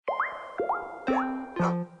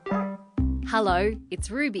Hello, it's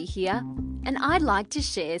Ruby here, and I'd like to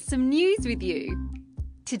share some news with you.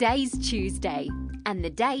 Today's Tuesday, and the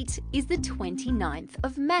date is the 29th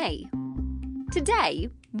of May. Today,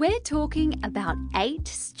 we're talking about 8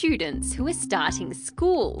 students who are starting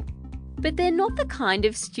school. But they're not the kind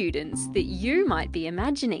of students that you might be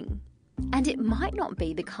imagining. And it might not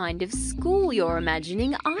be the kind of school you're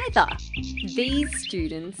imagining either. These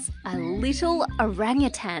students are little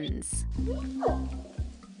orangutans.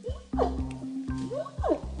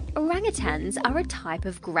 Orangutans are a type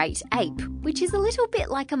of great ape, which is a little bit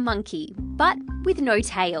like a monkey, but with no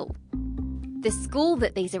tail. The school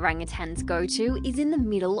that these orangutans go to is in the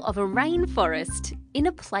middle of a rainforest in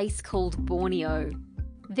a place called Borneo.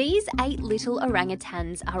 These 8 little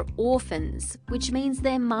orangutans are orphans, which means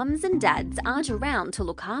their mums and dads aren't around to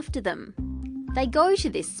look after them. They go to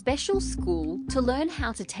this special school to learn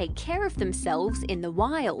how to take care of themselves in the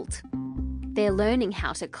wild. They're learning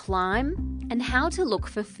how to climb and how to look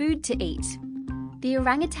for food to eat. The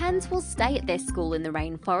orangutans will stay at their school in the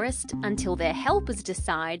rainforest until their helpers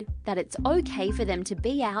decide that it's okay for them to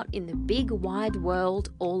be out in the big wide world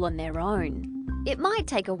all on their own. It might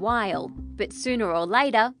take a while, but sooner or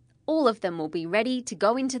later, all of them will be ready to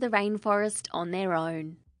go into the rainforest on their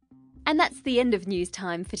own. And that's the end of news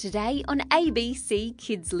time for today on ABC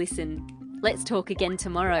Kids Listen. Let's talk again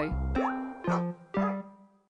tomorrow.